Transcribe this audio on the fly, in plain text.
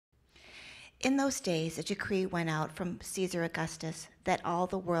In those days, a decree went out from Caesar Augustus that all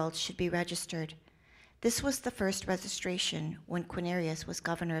the world should be registered. This was the first registration when Quirinius was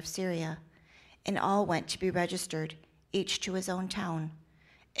governor of Syria, and all went to be registered, each to his own town.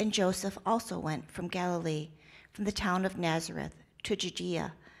 And Joseph also went from Galilee, from the town of Nazareth to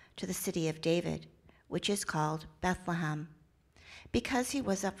Judea, to the city of David, which is called Bethlehem, because he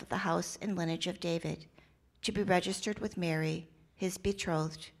was of the house and lineage of David, to be registered with Mary, his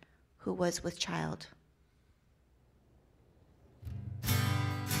betrothed, who was with child.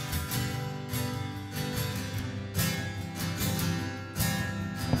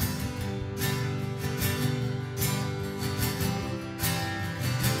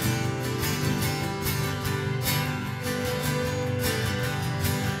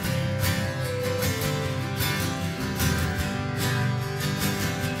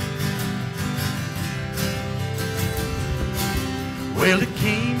 Well, it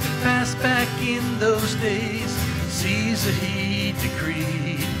came to pass back in those days, Caesar he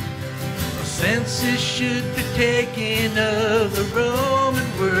decreed, a census should be taken of the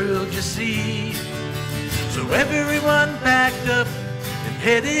Roman world, you see. So everyone packed up and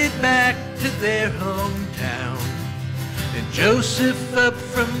headed back to their hometown. And Joseph up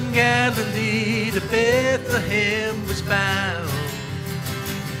from Galilee to Bethlehem was bound.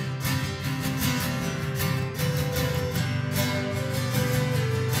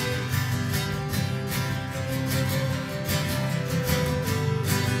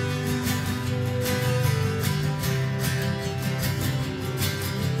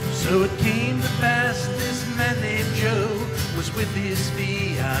 So it came to pass this man named Joe was with his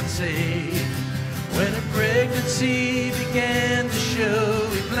fiancée. When a pregnancy began to show,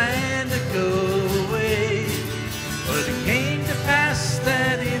 he planned to go away. But it came to pass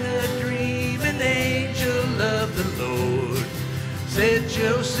that in a dream an angel of the Lord said,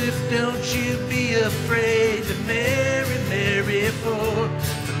 Joseph, don't you be afraid to marry Mary, for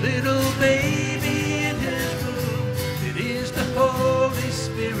the little baby in his womb, it is the Holy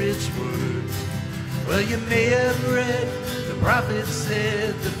Spirit's word. Well, you may have read, the prophet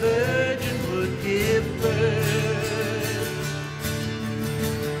said the virgin would give birth.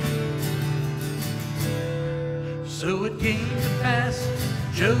 So it came to pass,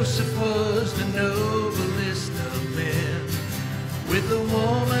 Joseph was the noblest of men, with a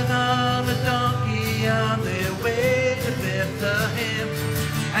woman on a donkey on their way to Bethlehem.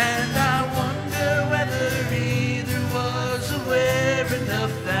 And I wonder whether either was aware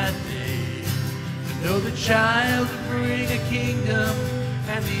enough that day to know the child would bring a kingdom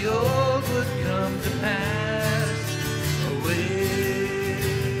and the old would come to pass away.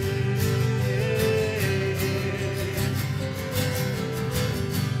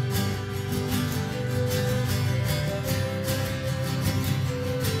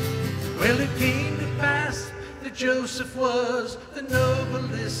 Well, it came to pass that Joseph was the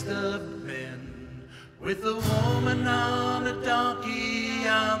noblest of men, with a woman on a donkey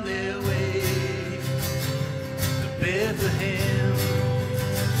on their way to Bethlehem.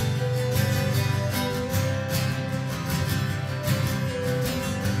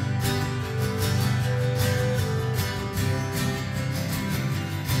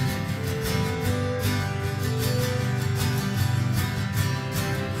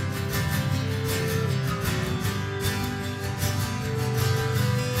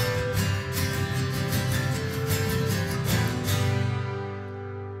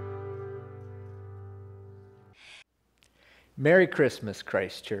 Merry Christmas,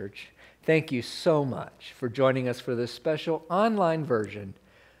 Christ Church. Thank you so much for joining us for this special online version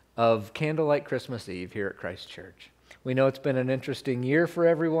of Candlelight Christmas Eve here at Christ Church. We know it's been an interesting year for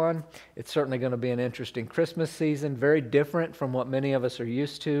everyone. It's certainly going to be an interesting Christmas season, very different from what many of us are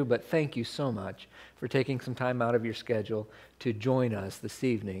used to, but thank you so much for taking some time out of your schedule to join us this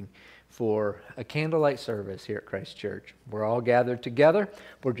evening for a candlelight service here at Christ Church. We're all gathered together.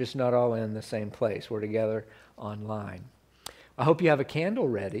 We're just not all in the same place. We're together online. I hope you have a candle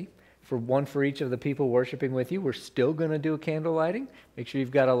ready, one for each of the people worshiping with you. We're still going to do a candle lighting. Make sure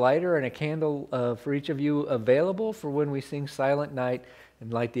you've got a lighter and a candle for each of you available for when we sing Silent Night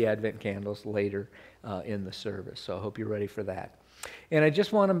and light the Advent candles later in the service. So I hope you're ready for that. And I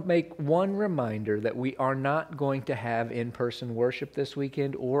just want to make one reminder that we are not going to have in-person worship this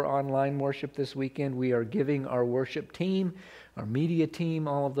weekend or online worship this weekend. We are giving our worship team, our media team,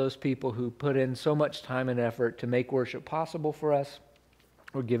 all of those people who put in so much time and effort to make worship possible for us.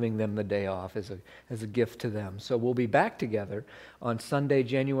 we're giving them the day off as a gift to them. So we'll be back together on Sunday,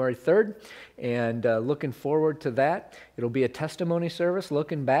 January 3rd, and looking forward to that. It'll be a testimony service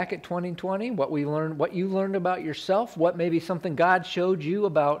looking back at 2020, what we learned, what you learned about yourself, what maybe something God showed you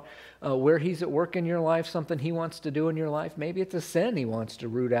about where He's at work in your life, something He wants to do in your life. Maybe it's a sin He wants to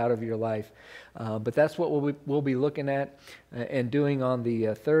root out of your life. But that's what we'll be looking at and doing on the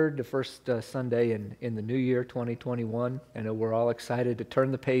 3rd, the first Sunday in the new year, 2021. I know we're all excited to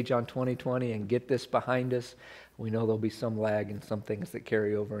turn the page on 2020 and get this behind us. We know there'll be some lag and some things that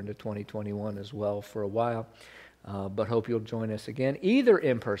carry over into 2021 as well for a while. But hope you'll join us again, either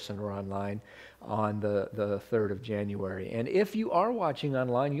in person or online, on the 3rd of January. And if you are watching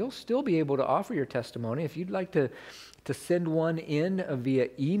online, you'll still be able to offer your testimony. If you'd like to send one in via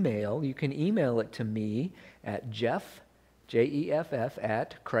email, you can email it to me at Jeff, Jeff,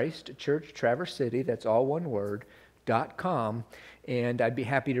 at Christ Church Traverse City, that's all one word, .com, and I'd be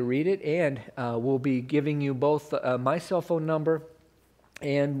happy to read it. And we'll be giving you both my cell phone number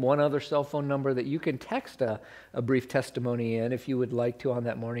and one other cell phone number that you can text a brief testimony in if you would like to on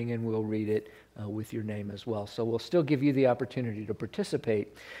that morning, and we'll read it with your name as well. So we'll still give you the opportunity to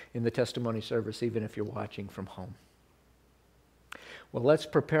participate in the testimony service even if you're watching from home. Well, let's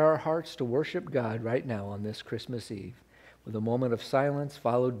prepare our hearts to worship God right now on this Christmas Eve with a moment of silence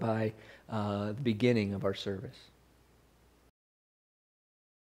followed by the beginning of our service.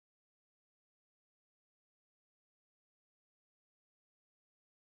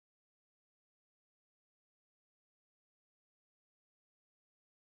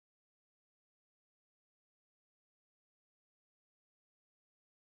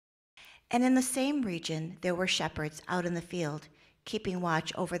 And in the same region there were shepherds out in the field, keeping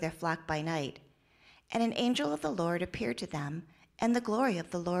watch over their flock by night. And an angel of the Lord appeared to them, and the glory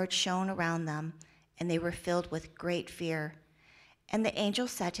of the Lord shone around them, and they were filled with great fear. And the angel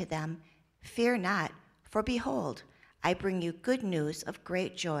said to them, "Fear not, for behold, I bring you good news of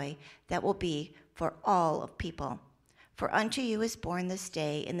great joy that will be for all of people. For unto you is born this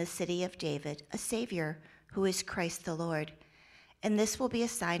day in the city of David a Savior, who is Christ the Lord. And this will be a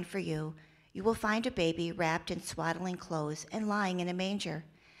sign for you. You will find a baby wrapped in swaddling clothes and lying in a manger."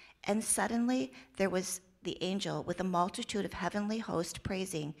 And suddenly there was the angel with a multitude of heavenly hosts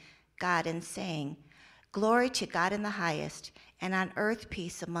praising God and saying, "Glory to God in the highest, and on earth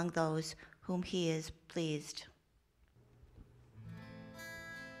peace among those whom He is pleased."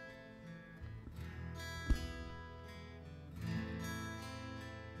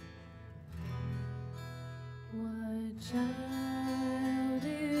 What child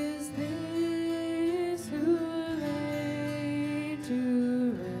is this who lay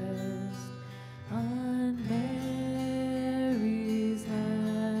to rest on Mary's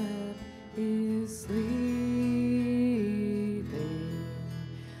lap is sleeping,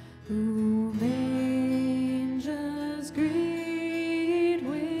 whom angels greet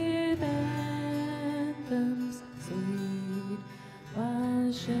with anthems sweet,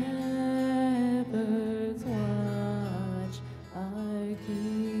 while shepherds watch are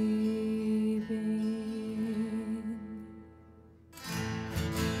keeping.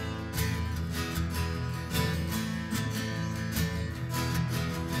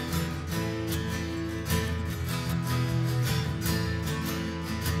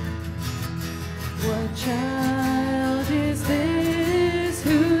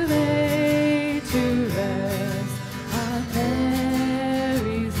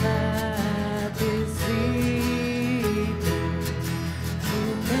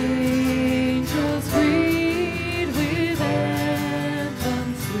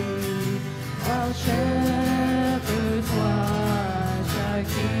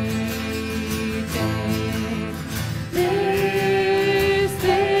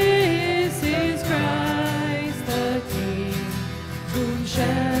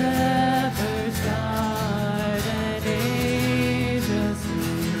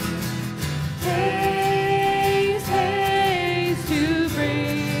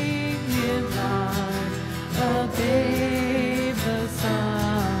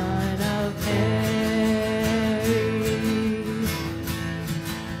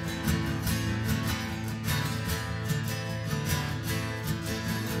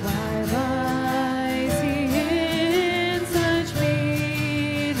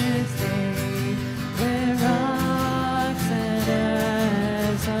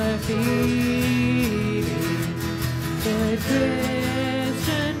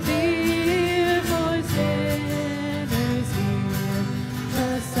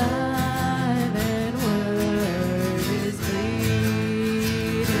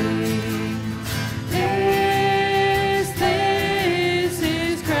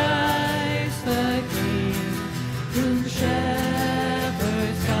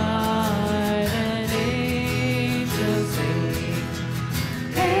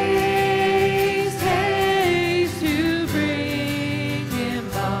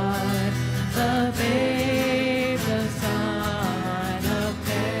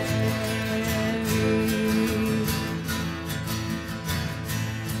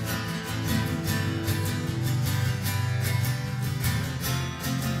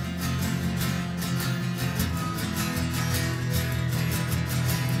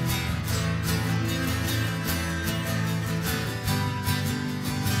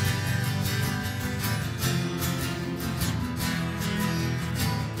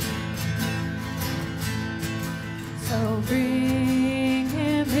 So bring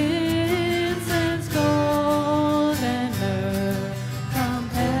him incense, gold, and myrrh, from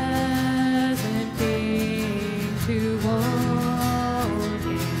peasant king to old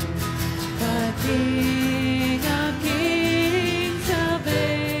king. The King of kings,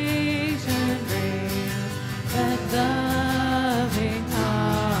 salvation brings, that loving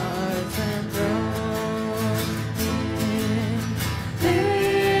hearts enthroned in.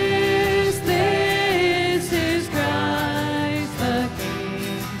 This is Christ the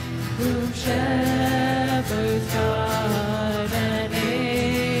King, whom shepherds guard and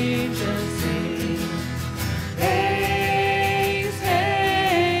angels sing. Haste,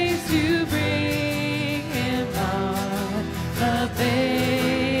 haste to bring him God, the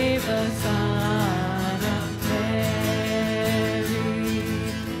babe, the Son of Mary,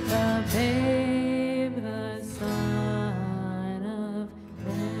 the babe, the Son of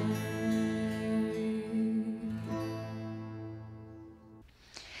Mary.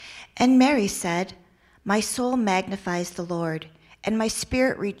 And Mary said, "My soul magnifies the Lord, and my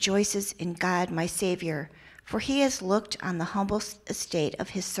spirit rejoices in God my Savior, for he has looked on the humble estate of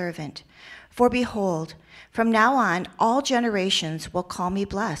his servant. For behold, from now on all generations will call me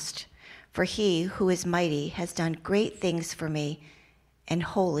blessed. For he who is mighty has done great things for me, and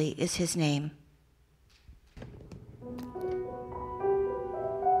holy is his name."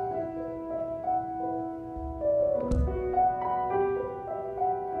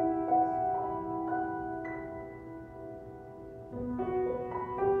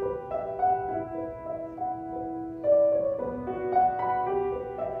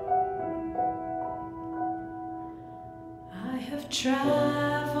 I have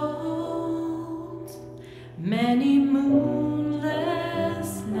traveled many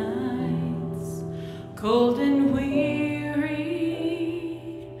moonless nights, cold and weary,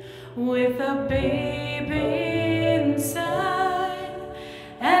 with a baby inside,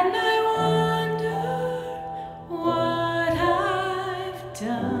 and I wonder what I've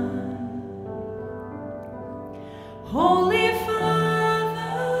done. Holy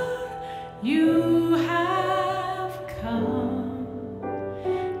Father, you have come,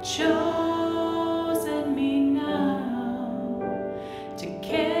 chosen me now to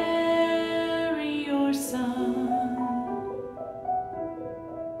carry your Son.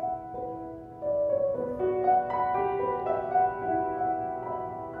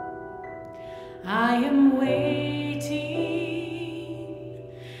 I am waiting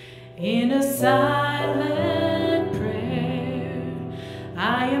in a silent prayer.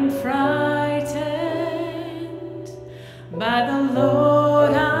 I am frightened by the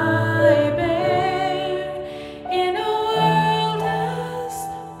load I bear in a world as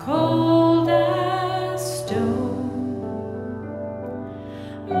cold as stone.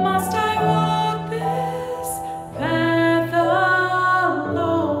 Must I walk this path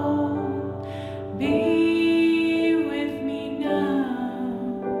alone? Be with me now.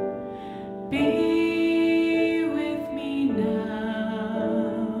 Be with me now.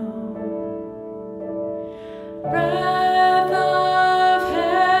 Breath of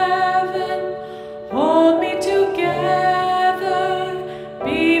heaven, hold me together,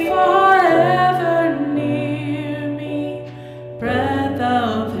 be forever near me. Breath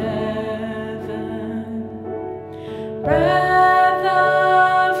of heaven, breath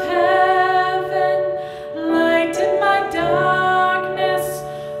of heaven, lighten my darkness,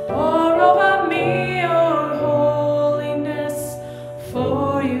 pour over me your holiness,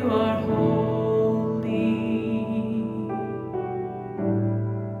 for you are holy.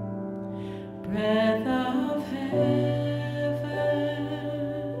 Breath of heaven.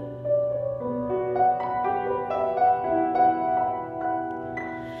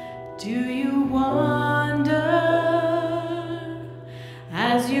 Do you wonder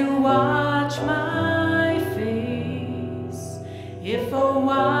as you watch my face, if a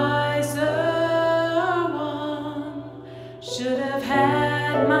wiser one should have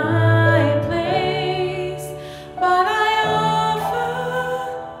had my place? But I offer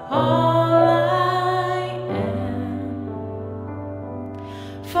all I am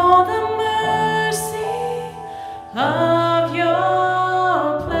for the mercy of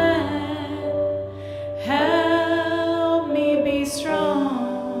your plan. Help me be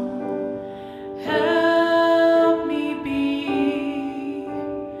strong, help me be,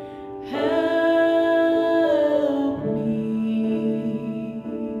 help me.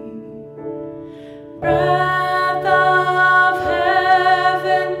 Breath of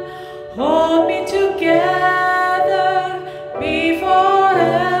heaven, hold me together, be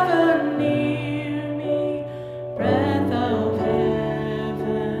forever near me. Breath of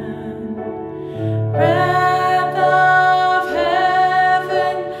heaven, breath of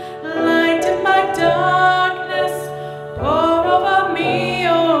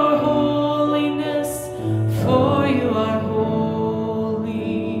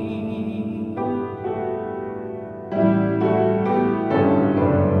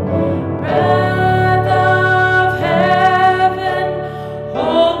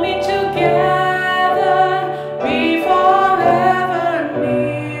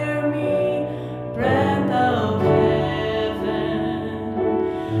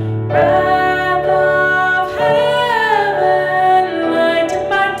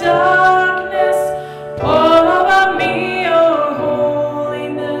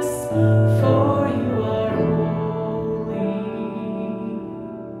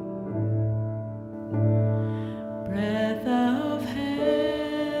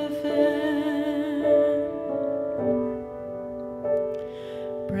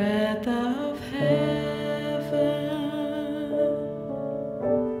breath of heaven,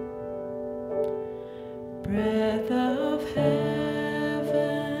 breath of heaven.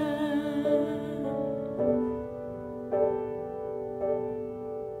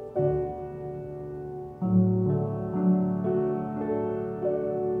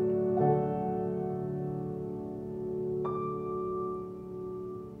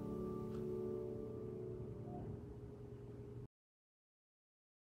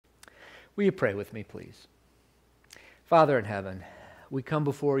 Will you pray with me, please? Father in heaven, we come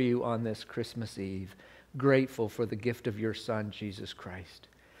before you on this Christmas Eve, grateful for the gift of your Son, Jesus Christ.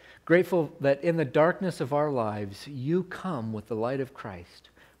 Grateful that in the darkness of our lives, you come with the light of Christ,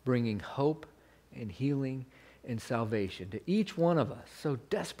 bringing hope and healing and salvation to each one of us, so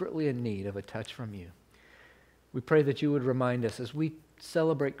desperately in need of a touch from you. We pray that you would remind us as we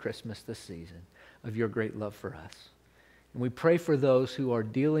celebrate Christmas this season of your great love for us. And we pray for those who are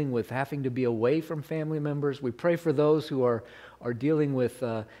dealing with having to be away from family members. We pray for those who are dealing with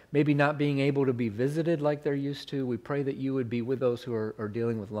maybe not being able to be visited like they're used to. We pray that you would be with those who are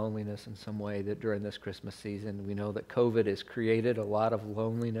dealing with loneliness in some way that during this Christmas season. We know that COVID has created a lot of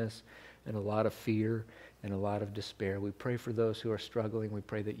loneliness and a lot of fear and a lot of despair. We pray for those who are struggling. We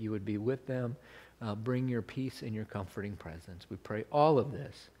pray that you would be with them. Bring your peace and your comforting presence. We pray all of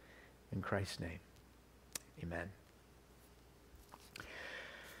this in Christ's name. Amen.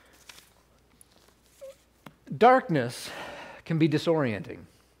 Darkness can be disorienting.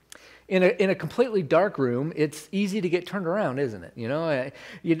 In a completely dark room, it's easy to get turned around, isn't it? You know,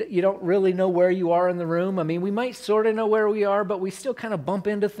 you don't really know where you are in the room. I mean, we might sort of know where we are, but we still kind of bump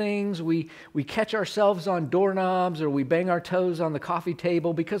into things. We catch ourselves on doorknobs or we bang our toes on the coffee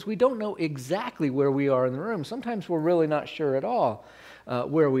table because we don't know exactly where we are in the room. Sometimes we're really not sure at all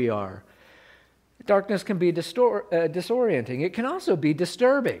where we are. Darkness can be disorienting. It can also be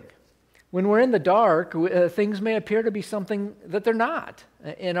disturbing. When we're in the dark, things may appear to be something that they're not,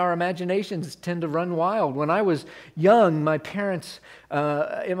 and our imaginations tend to run wild. When I was young, my parents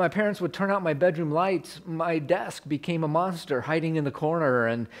would turn out my bedroom lights. My desk became a monster hiding in the corner,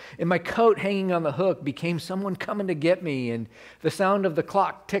 and my coat hanging on the hook became someone coming to get me, and the sound of the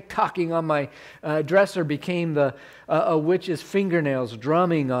clock tick-tocking on my dresser became a witch's fingernails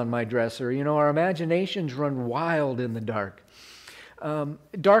drumming on my dresser. You know, our imaginations run wild in the dark.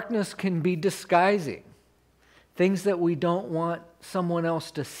 Darkness can be disguising. Things that we don't want someone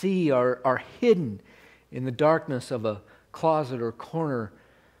else to see are hidden in the darkness of a closet or corner.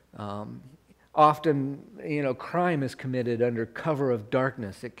 Often, crime is committed under cover of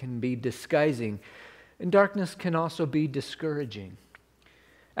darkness. It can be disguising. And darkness can also be discouraging.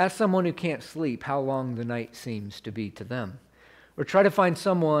 Ask someone who can't sleep how long the night seems to be to them. Or try to find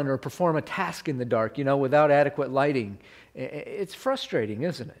someone or perform a task in the dark, without adequate lighting. It's frustrating,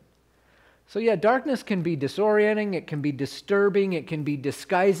 isn't it? So yeah, darkness can be disorienting, it can be disturbing, it can be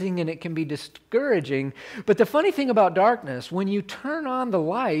disguising, and it can be discouraging. But the funny thing about darkness, when you turn on the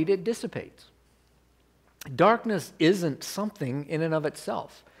light, it dissipates. Darkness isn't something in and of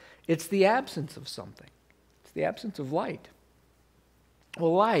itself. It's the absence of something. It's the absence of light.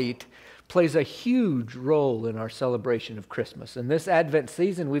 Well, light plays a huge role in our celebration of Christmas. In this Advent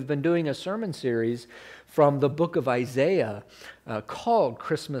season, we've been doing a sermon series from the book of Isaiah called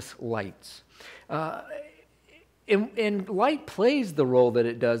Christmas Lights. And light plays the role that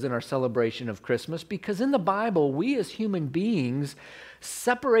it does in our celebration of Christmas because in the Bible, we as human beings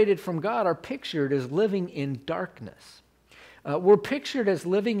separated from God are pictured as living in darkness. We're pictured as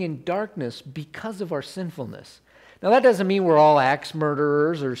living in darkness because of our sinfulness. Now, that doesn't mean we're all axe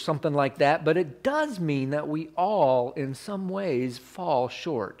murderers or something like that, but it does mean that we all, in some ways, fall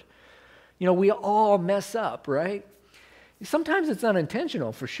short. We all mess up, right? Sometimes it's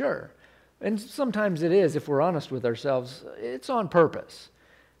unintentional, for sure. And sometimes it is, if we're honest with ourselves, it's on purpose.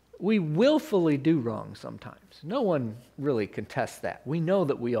 We willfully do wrong sometimes. No one really contests that. We know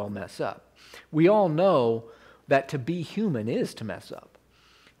that we all mess up. We all know that to be human is to mess up.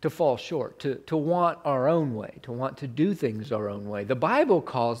 To fall short, to want our own way, to want to do things our own way. The Bible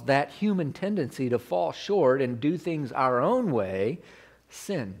calls that human tendency to fall short and do things our own way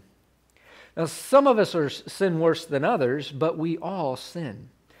sin. Now, some of us sin worse than others, but we all sin.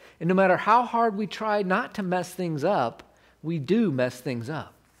 And no matter how hard we try not to mess things up, we do mess things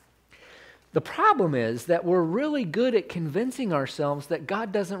up. The problem is that we're really good at convincing ourselves that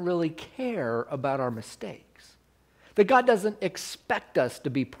God doesn't really care about our mistakes. That God doesn't expect us to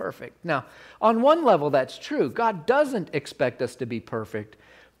be perfect. Now, on one level, that's true. God doesn't expect us to be perfect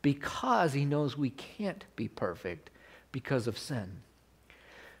because he knows we can't be perfect because of sin.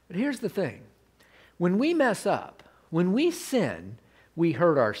 But here's the thing. When we mess up, when we sin, we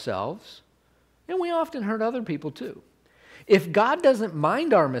hurt ourselves, and we often hurt other people too. If God doesn't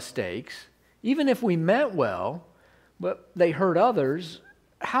mind our mistakes, even if we meant well, but they hurt others,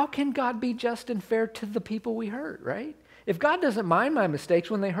 how can God be just and fair to the people we hurt, right? If God doesn't mind my mistakes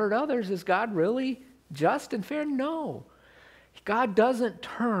when they hurt others, is God really just and fair? No. God doesn't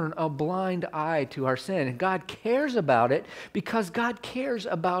turn a blind eye to our sin, and God cares about it because God cares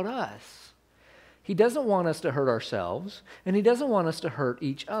about us. He doesn't want us to hurt ourselves, and He doesn't want us to hurt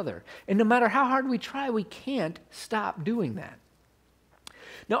each other. And no matter how hard we try, we can't stop doing that.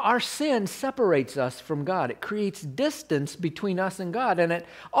 Now, our sin separates us from God. It creates distance between us and God, and it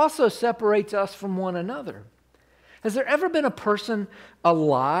also separates us from one another. Has there ever been a person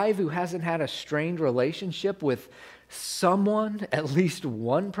alive who hasn't had a strained relationship with someone, at least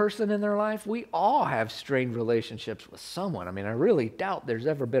one person in their life? We all have strained relationships with someone. I mean, I really doubt there's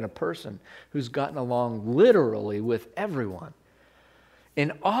ever been a person who's gotten along literally with everyone.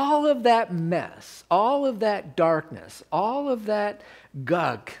 And all of that mess, all of that darkness, all of that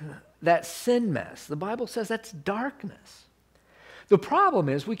gunk, that sin mess, the Bible says that's darkness. The problem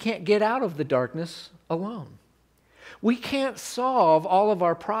is we can't get out of the darkness alone. We can't solve all of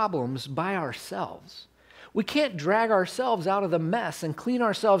our problems by ourselves. We can't drag ourselves out of the mess and clean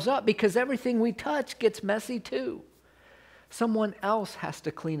ourselves up because everything we touch gets messy too. Someone else has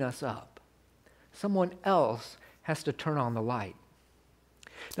to clean us up. Someone else has to turn on the light.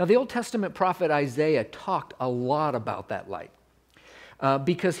 Now, the Old Testament prophet Isaiah talked a lot about that light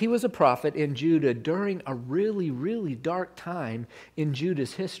because he was a prophet in Judah during a really, really dark time in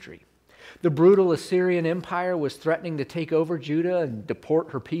Judah's history. The brutal Assyrian Empire was threatening to take over Judah and deport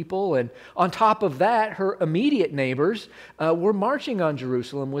her people. And on top of that, her immediate neighbors were marching on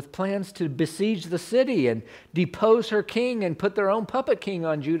Jerusalem with plans to besiege the city and depose her king and put their own puppet king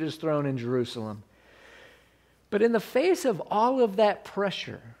on Judah's throne in Jerusalem. But in the face of all of that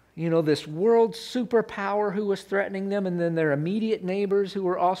pressure, this world superpower who was threatening them and then their immediate neighbors who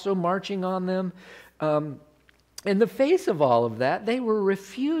were also marching on them, in the face of all of that, they were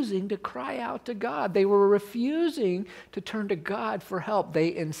refusing to cry out to God. They were refusing to turn to God for help.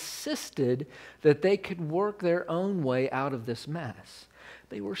 They insisted that they could work their own way out of this mess.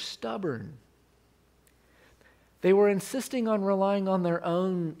 They were stubborn. They were insisting on relying on their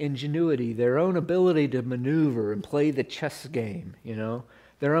own ingenuity, their own ability to maneuver and play the chess game,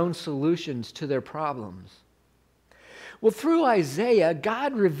 their own solutions to their problems. Well, through Isaiah,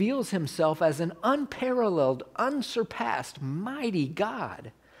 God reveals Himself as an unparalleled, unsurpassed, mighty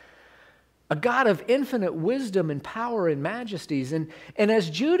God. A God of infinite wisdom and power and majesties. And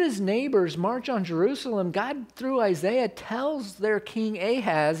as Judah's neighbors march on Jerusalem, God, through Isaiah, tells their king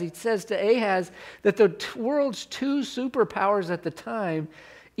Ahaz, He says to Ahaz that the world's two superpowers at the time,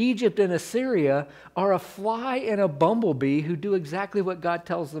 Egypt and Assyria, are a fly and a bumblebee who do exactly what God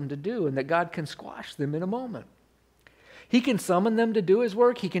tells them to do, and that God can squash them in a moment. He can summon them to do His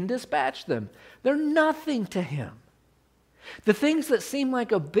work. He can dispatch them. They're nothing to Him. The things that seem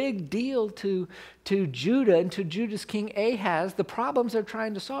like a big deal to Judah and to Judah's king Ahaz, the problems they're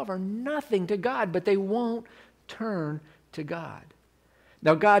trying to solve are nothing to God, but they won't turn to God.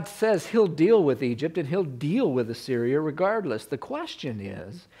 Now, God says He'll deal with Egypt and He'll deal with Assyria regardless. The question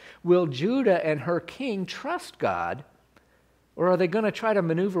is, will Judah and her king trust God, or are they going to try to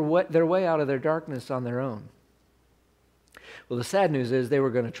maneuver their way out of their darkness on their own? Well, the sad news is they were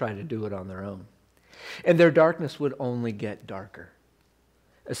going to try to do it on their own. And their darkness would only get darker.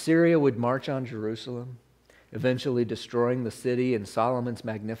 Assyria would march on Jerusalem, eventually destroying the city and Solomon's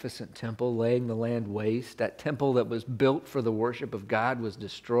magnificent temple, laying the land waste. That temple that was built for the worship of God was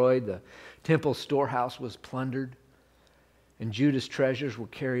destroyed. The temple storehouse was plundered. And Judah's treasures were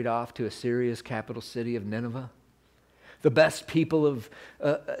carried off to Assyria's capital city of Nineveh. The best people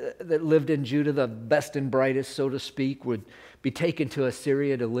that lived in Judah, the best and brightest, so to speak, would be taken to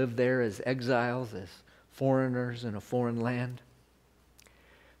Assyria to live there as exiles, as foreigners in a foreign land.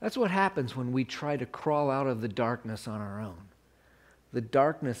 That's what happens when we try to crawl out of the darkness on our own. The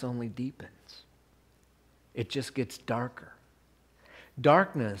darkness only deepens. It just gets darker.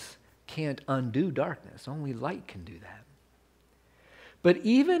 Darkness can't undo darkness. Only light can do that. But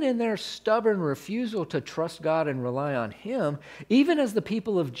even in their stubborn refusal to trust God and rely on Him, even as the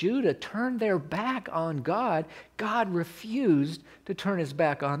people of Judah turned their back on God, God refused to turn His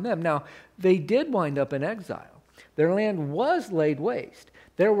back on them. Now, they did wind up in exile. Their land was laid waste.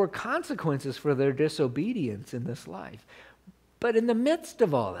 There were consequences for their disobedience in this life. But in the midst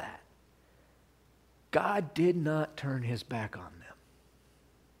of all that, God did not turn His back on them.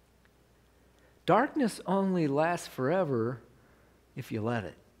 Darkness only lasts forever if you let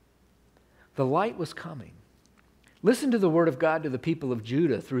it. The light was coming. Listen to the word of God to the people of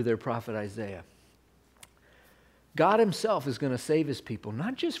Judah through their prophet Isaiah. God himself is going to save his people,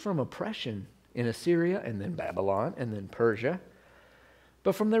 not just from oppression in Assyria and then Babylon and then Persia,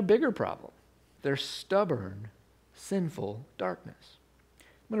 but from their bigger problem, their stubborn, sinful darkness.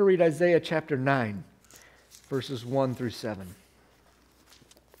 I'm going to read Isaiah chapter 9, verses 1 through 7.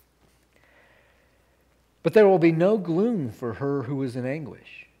 But there will be no gloom for her who is in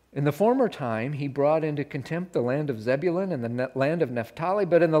anguish. In the former time he brought into contempt the land of Zebulun and the land of Naphtali,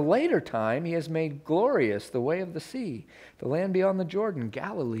 but in the later time he has made glorious the way of the sea, the land beyond the Jordan,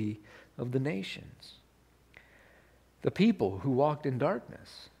 Galilee of the nations. The people who walked in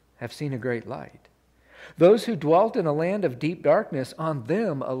darkness have seen a great light. Those who dwelt in a land of deep darkness, on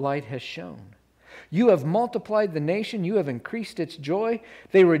them a light has shone. You have multiplied the nation, you have increased its joy.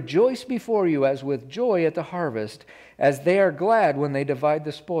 They rejoice before you as with joy at the harvest, as they are glad when they divide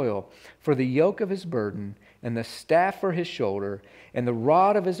the spoil. For the yoke of his burden, and the staff for his shoulder, and the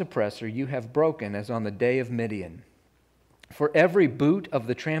rod of his oppressor you have broken, as on the day of Midian. For every boot of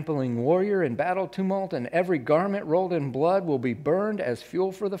the trampling warrior in battle tumult, and every garment rolled in blood will be burned as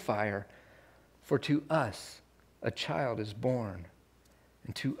fuel for the fire. For to us a child is born,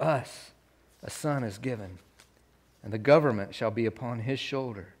 and to us a son is given, and the government shall be upon his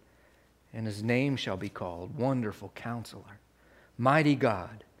shoulder, and his name shall be called Wonderful Counselor, Mighty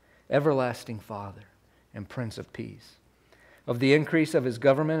God, Everlasting Father, and Prince of Peace. Of the increase of his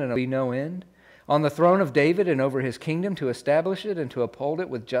government there will be no end, on the throne of David and over his kingdom, to establish it and to uphold it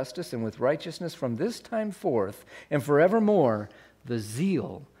with justice and with righteousness from this time forth and forevermore. The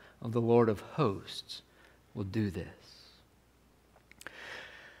zeal of the Lord of hosts will do this.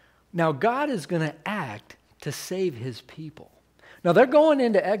 Now, God is going to act to save his people. Now, they're going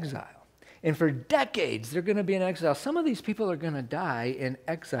into exile. And for decades, they're going to be in exile. Some of these people are going to die in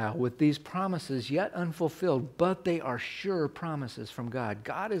exile with these promises yet unfulfilled, but they are sure promises from God.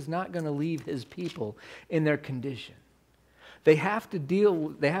 God is not going to leave his people in their condition. They have to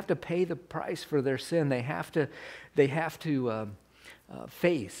pay the price for their sin. They have to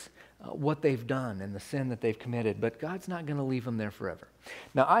face what they've done and the sin that they've committed, but God's not going to leave them there forever.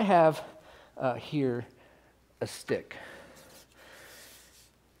 Now, I have here a stick.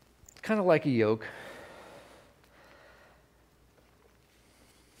 It's kind of like a yoke.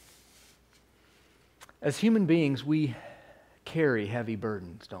 As human beings, we carry heavy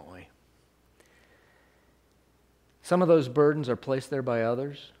burdens, don't we? Some of those burdens are placed there by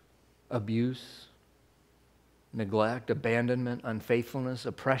others: abuse, neglect, abandonment, unfaithfulness,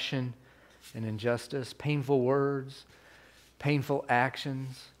 oppression, and injustice, painful words, painful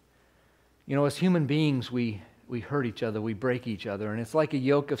actions. You know, as human beings, we hurt each other, we break each other, and it's like a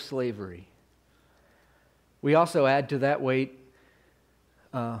yoke of slavery. We also add to that weight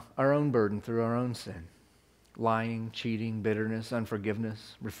our own burden through our own sin. Lying, cheating, bitterness,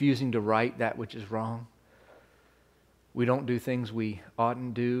 unforgiveness, refusing to right that which is wrong. We don't do things we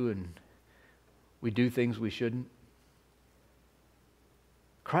oughtn't do, and we do things we shouldn't.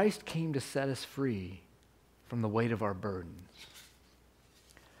 Christ came to set us free from the weight of our burdens.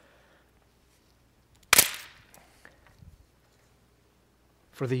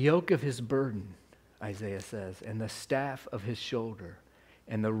 For the yoke of his burden, Isaiah says, and the staff of his shoulder,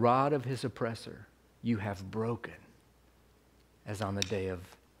 and the rod of his oppressor, you have broken, as on the day of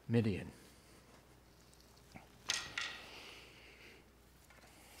Midian.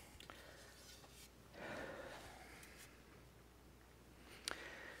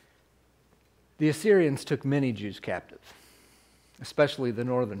 The Assyrians took many Jews captive, especially the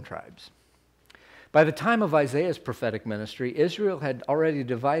northern tribes. By the time of Isaiah's prophetic ministry, Israel had already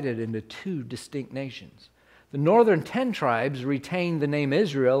divided into two distinct nations. The northern 10 tribes retained the name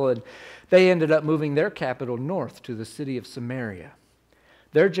Israel, and they ended up moving their capital north to the city of Samaria.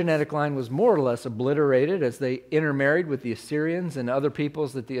 Their genetic line was more or less obliterated as they intermarried with the Assyrians and other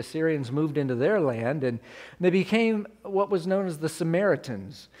peoples that the Assyrians moved into their land, and they became what was known as the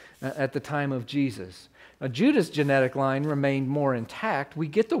Samaritans at the time of Jesus. Now, Judah's genetic line remained more intact. We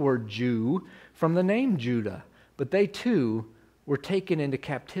get the word Jew from the name Judah, but they too were taken into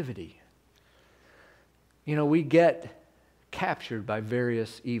captivity. You know, we get captured by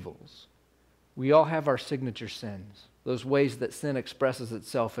various evils. We all have our signature sins, those ways that sin expresses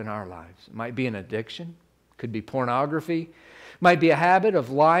itself in our lives. It might be an addiction, could be pornography, might be a habit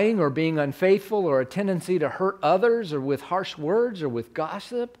of lying or being unfaithful, or a tendency to hurt others, or with harsh words, or with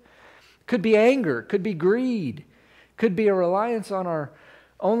gossip. Could be anger, could be greed, could be a reliance on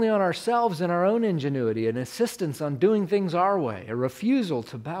only on ourselves and our own ingenuity, an insistence on doing things our way, a refusal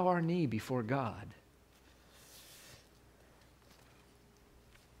to bow our knee before God.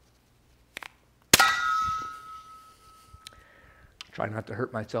 Try not to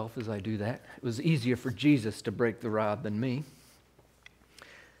hurt myself as I do that. It was easier for Jesus to break the rod than me.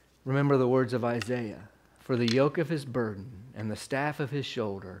 Remember the words of Isaiah. For the yoke of his burden and the staff of his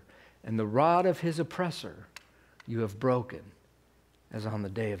shoulder and the rod of his oppressor you have broken, as on the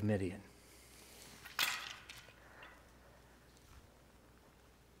day of Midian.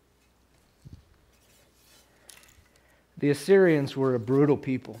 The Assyrians were a brutal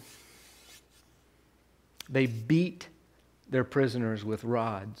people. They beat their prisoners with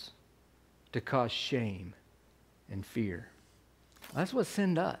rods to cause shame and fear. That's what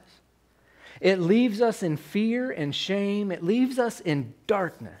sin does. It leaves us in fear and shame. It leaves us in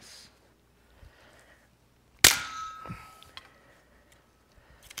darkness.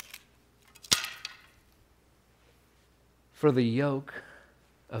 For the yoke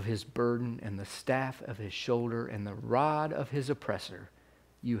of his burden and the staff of his shoulder and the rod of his oppressor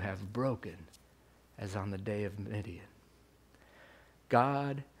you have broken, as on the day of Midian.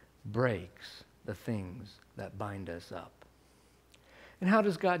 God breaks the things that bind us up. And how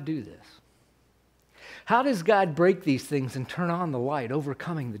does God do this? How does God break these things and turn on the light,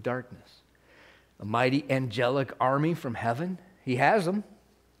 overcoming the darkness? A mighty angelic army from heaven? He has them,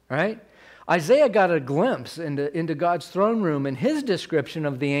 right? Isaiah got a glimpse into God's throne room, and his description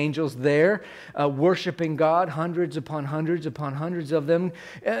of the angels there worshiping God, hundreds upon hundreds upon hundreds of them,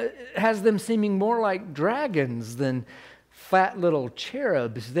 has them seeming more like dragons than fat little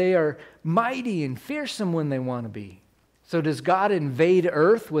cherubs. They are mighty and fearsome when they want to be. So does God invade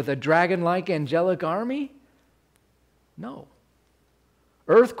earth with a dragon-like angelic army? No.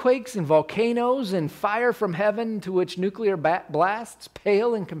 Earthquakes and volcanoes and fire from heaven to which nuclear blasts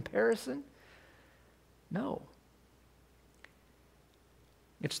pale in comparison? No.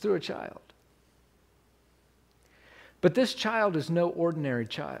 It's through a child. But this child is no ordinary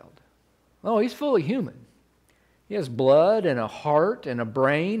child. Oh, he's fully human. He has blood and a heart and a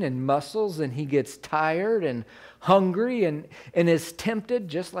brain and muscles, and he gets tired and hungry and is tempted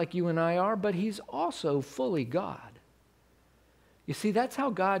just like you and I are, but he's also fully God. You see, that's how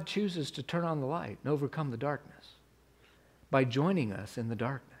God chooses to turn on the light and overcome the darkness, by joining us in the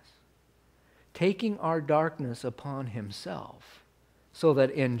darkness, taking our darkness upon himself so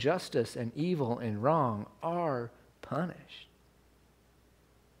that injustice and evil and wrong are punished.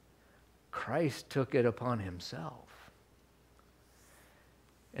 Christ took it upon himself.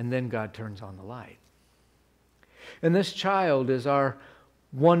 And then God turns on the light. And this child is our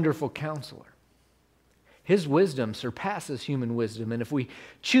wonderful counselor. His wisdom surpasses human wisdom, and if we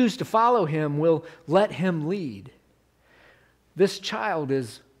choose to follow him, we'll let him lead. This child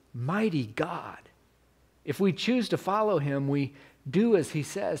is mighty God. If we choose to follow him, we do as he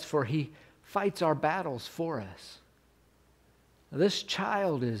says, for he fights our battles for us. This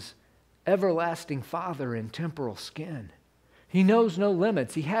child is everlasting Father in temporal skin. He knows no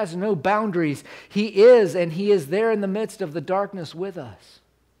limits. He has no boundaries. He is, and he is there in the midst of the darkness with us.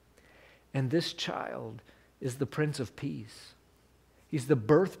 And this child is the Prince of Peace. He's the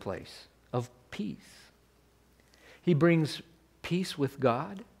birthplace of peace. He brings peace with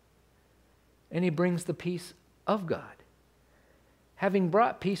God, and he brings the peace of God. Having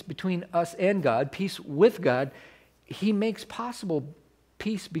brought peace between us and God, peace with God, he makes possible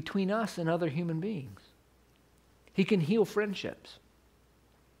peace between us and other human beings. He can heal friendships.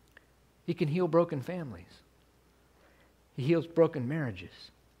 He can heal broken families. He heals broken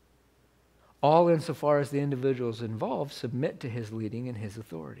marriages. All insofar as the individuals involved submit to his leading and his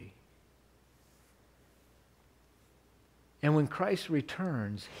authority. And when Christ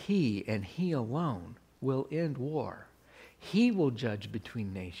returns, he and he alone will end war. He will judge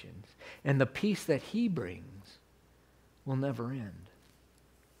between nations, and the peace that he brings will never end.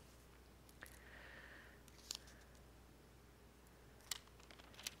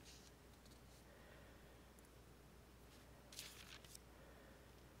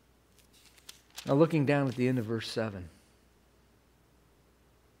 Now, looking down at the end of verse 7,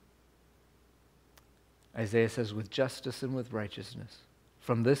 Isaiah says, with justice and with righteousness,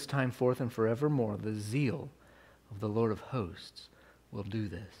 from this time forth and forevermore, the zeal of the Lord of hosts will do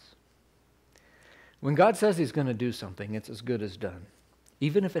this. When God says he's going to do something, it's as good as done,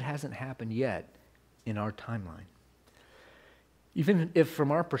 even if it hasn't happened yet in our timeline. Even if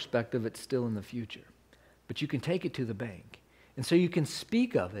from our perspective it's still in the future. But you can take it to the bank. And so you can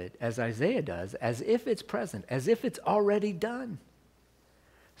speak of it, as Isaiah does, as if it's present, as if it's already done.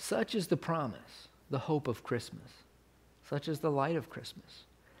 Such is the promise, the hope of Christmas. Such is the light of Christmas.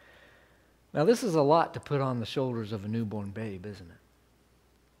 Now, this is a lot to put on the shoulders of a newborn babe, isn't it?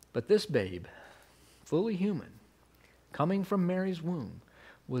 But this babe, fully human, coming from Mary's womb,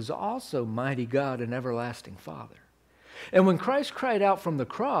 was also mighty God and everlasting Father. And when Christ cried out from the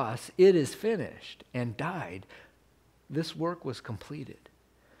cross, "It is finished," and died, this work was completed.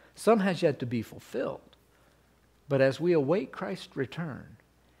 Some has yet to be fulfilled. But as we await Christ's return,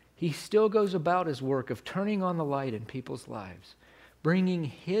 he still goes about his work of turning on the light in people's lives, bringing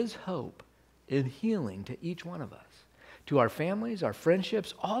his hope and healing to each one of us, to our families, our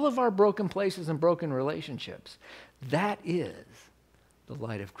friendships, all of our broken places and broken relationships. That is the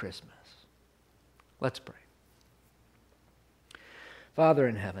light of Christmas. Let's pray. Father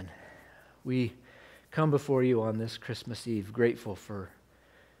in heaven, we come before you on this Christmas Eve, grateful for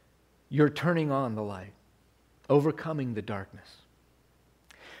your turning on the light, overcoming the darkness.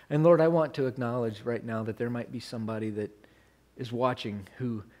 And Lord, I want to acknowledge right now that there might be somebody that is watching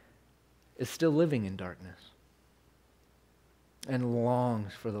who is still living in darkness and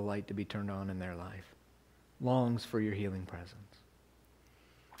longs for the light to be turned on in their life, longs for your healing presence.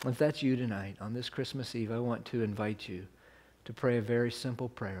 If that's you tonight, on this Christmas Eve, I want to invite you to pray a very simple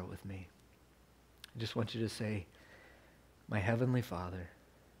prayer with me. I just want you to say, "My Heavenly Father,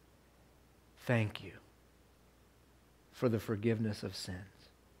 thank you for the forgiveness of sins.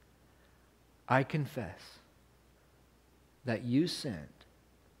 I confess that you sent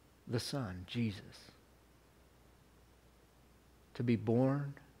the Son, Jesus, to be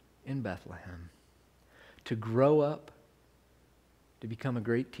born in Bethlehem, to grow up, to become a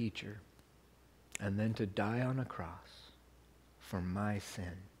great teacher, and then to die on a cross for my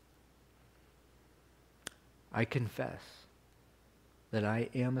sin. I confess that I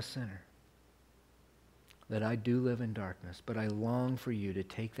am a sinner, that I do live in darkness, but I long for you to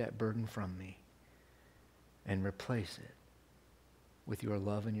take that burden from me and replace it with your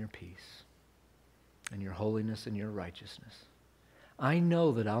love and your peace and your holiness and your righteousness. I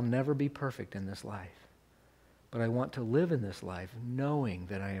know that I'll never be perfect in this life, but I want to live in this life knowing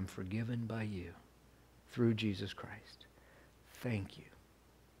that I am forgiven by you through Jesus Christ. Thank you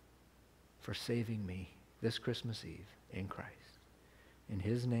for saving me this Christmas Eve in Christ. In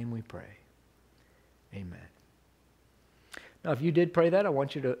his name we pray. Amen. Now, if you did pray that, I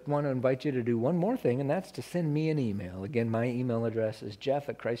want to invite you to do one more thing, and that's to send me an email. Again, my email address is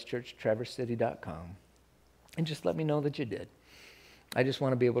jeff@christchurchtraversicity.com. And just let me know that you did. I just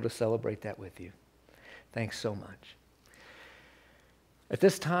want to be able to celebrate that with you. Thanks so much. At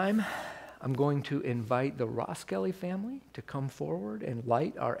this time, I'm going to invite the Ross Kelly family to come forward and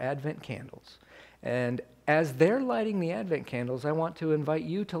light our Advent candles. And as they're lighting the Advent candles, I want to invite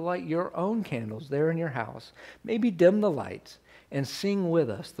you to light your own candles there in your house. Maybe dim the lights and sing with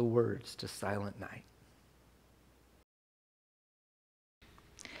us the words to Silent Night.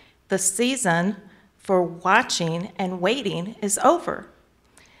 The season for watching and waiting is over.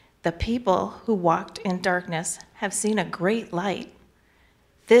 The people who walked in darkness have seen a great light.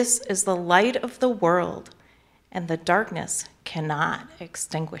 This is the light of the world, and the darkness cannot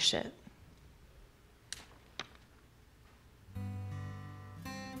extinguish it.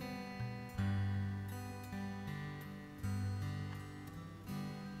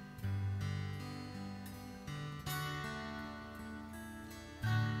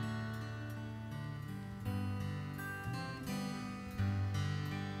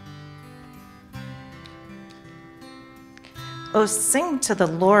 Oh, sing to the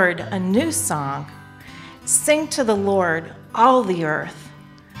Lord a new song. Sing to the Lord, all the earth.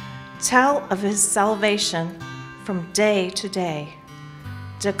 Tell of his salvation from day to day.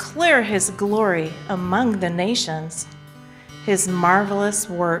 Declare his glory among the nations, his marvelous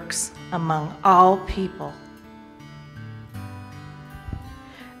works among all people.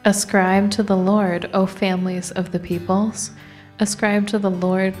 Ascribe to the Lord, O families of the peoples. Ascribe to the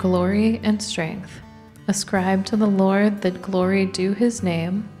Lord glory and strength. Ascribe to the Lord the glory due his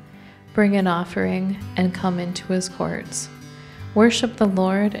name. Bring an offering and come into his courts. Worship the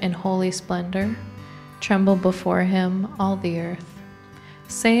Lord in holy splendor. Tremble before him, all the earth.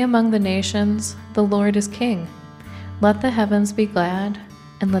 Say among the nations, the Lord is king. Let the heavens be glad,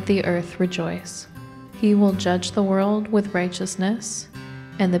 and let the earth rejoice. He will judge the world with righteousness,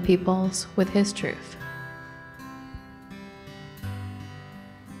 and the peoples with his truth.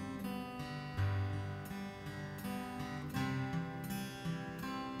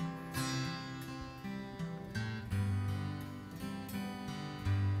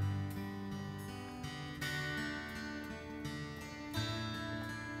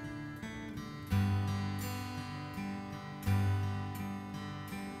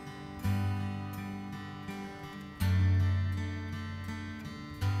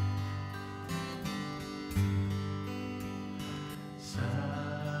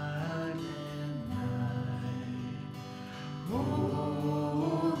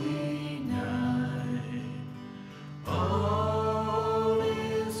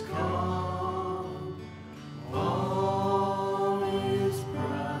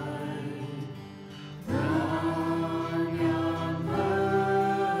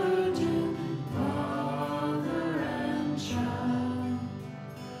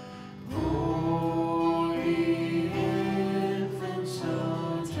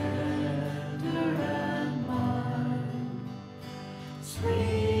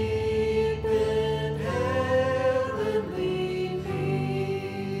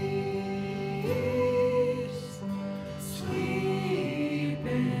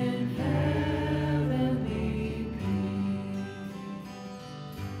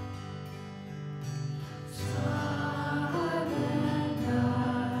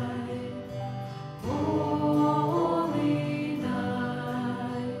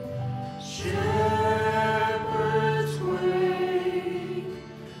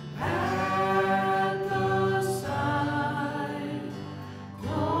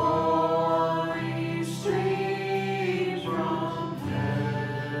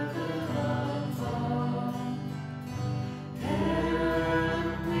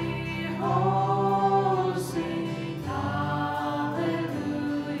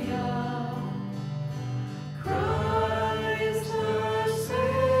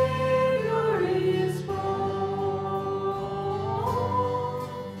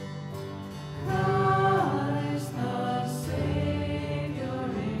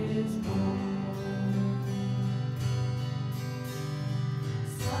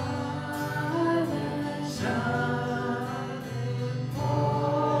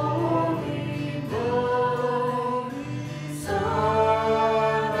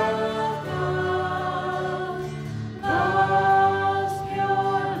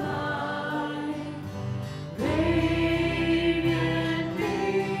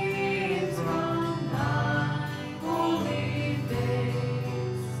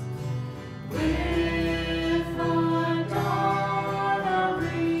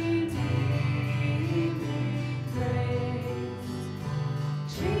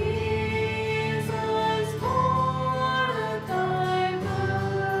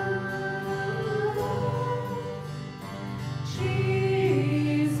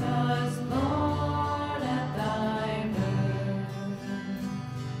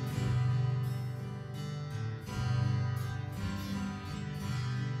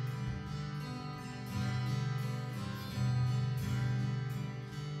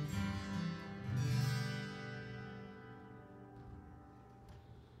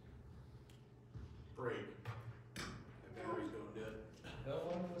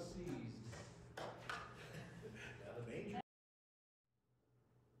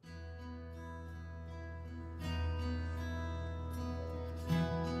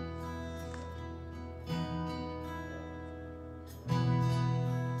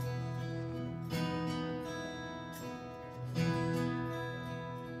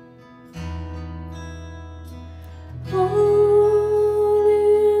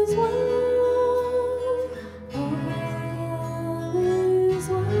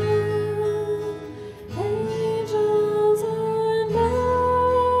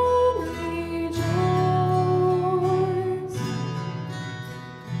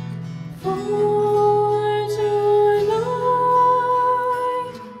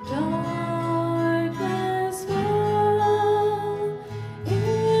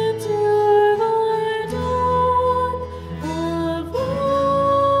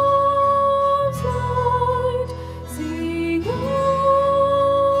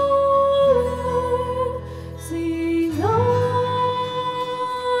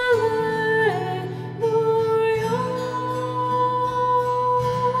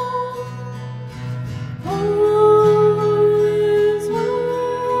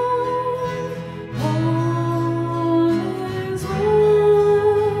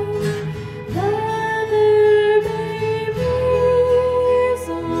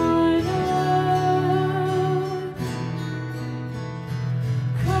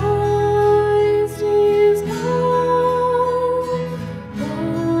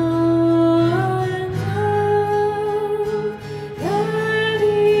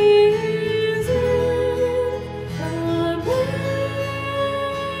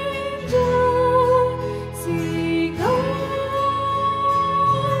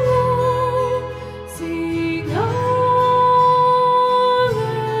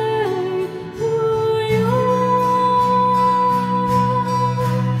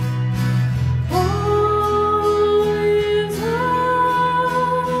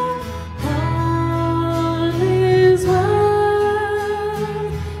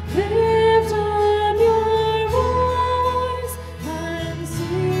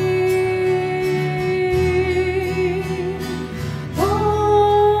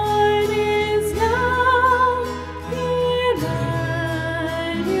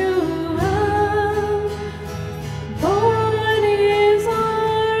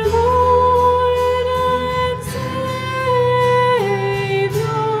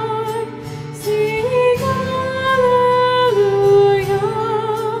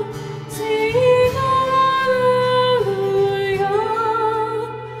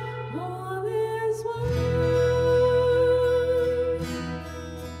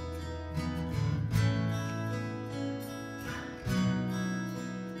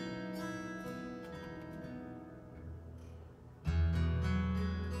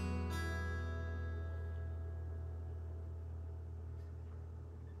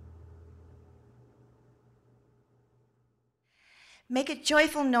 Make a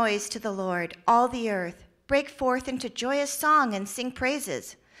joyful noise to the Lord, all the earth. Break forth into joyous song and sing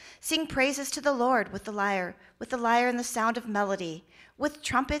praises. Sing praises to the Lord with the lyre and the sound of melody. With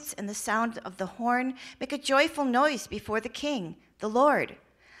trumpets and the sound of the horn, make a joyful noise before the King, the Lord.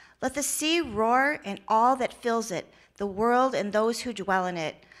 Let the sea roar and all that fills it, the world and those who dwell in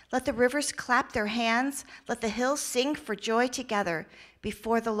it. Let the rivers clap their hands. Let the hills sing for joy together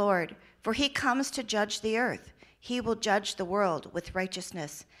before the Lord, for he comes to judge the earth. He will judge the world with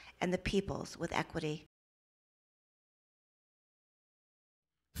righteousness and the peoples with equity.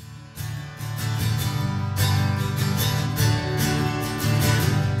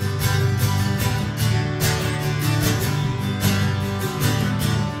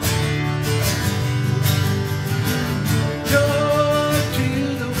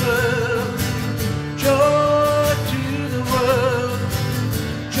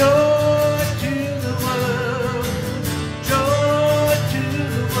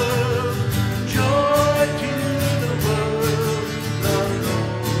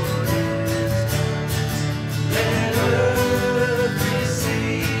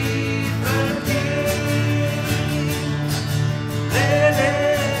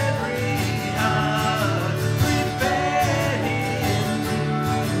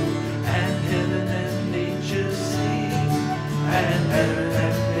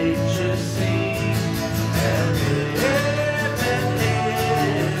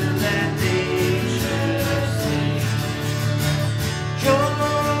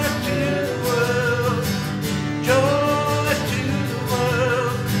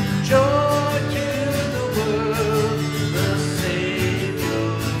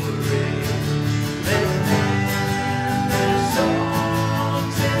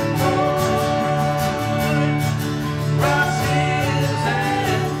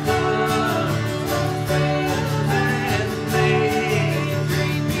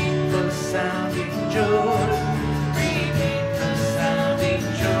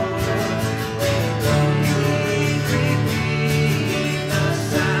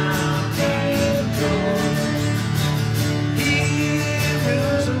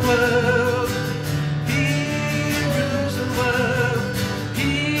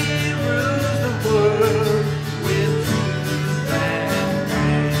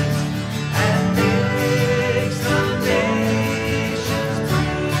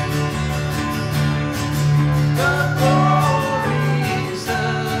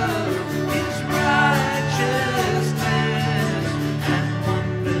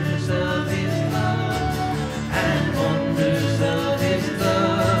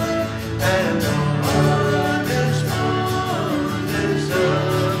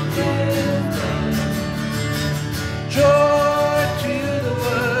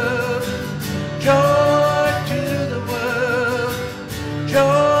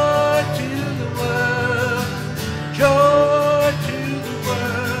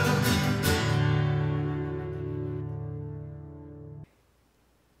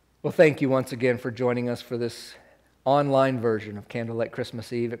 Well, thank you once again for joining us for this online version of Candlelight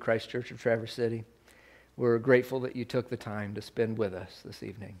Christmas Eve at Christ Church of Traverse City. We're grateful that you took the time to spend with us this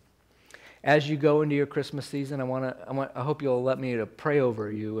evening. As you go into your Christmas season, I hope you'll let me to pray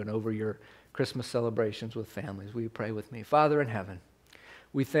over you and over your Christmas celebrations with families. Will you pray with me? Father in heaven,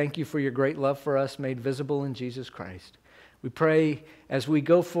 we thank you for your great love for us made visible in Jesus Christ. We pray as we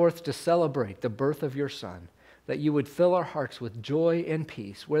go forth to celebrate the birth of your Son, that you would fill our hearts with joy and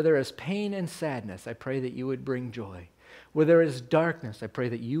peace. Where there is pain and sadness, I pray that you would bring joy. Where there is darkness, I pray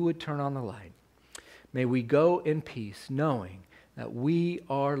that you would turn on the light. May we go in peace, knowing that we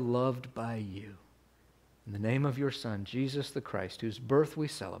are loved by you. In the name of your Son, Jesus the Christ, whose birth we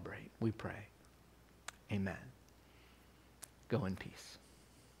celebrate, we pray. Amen. Go in peace.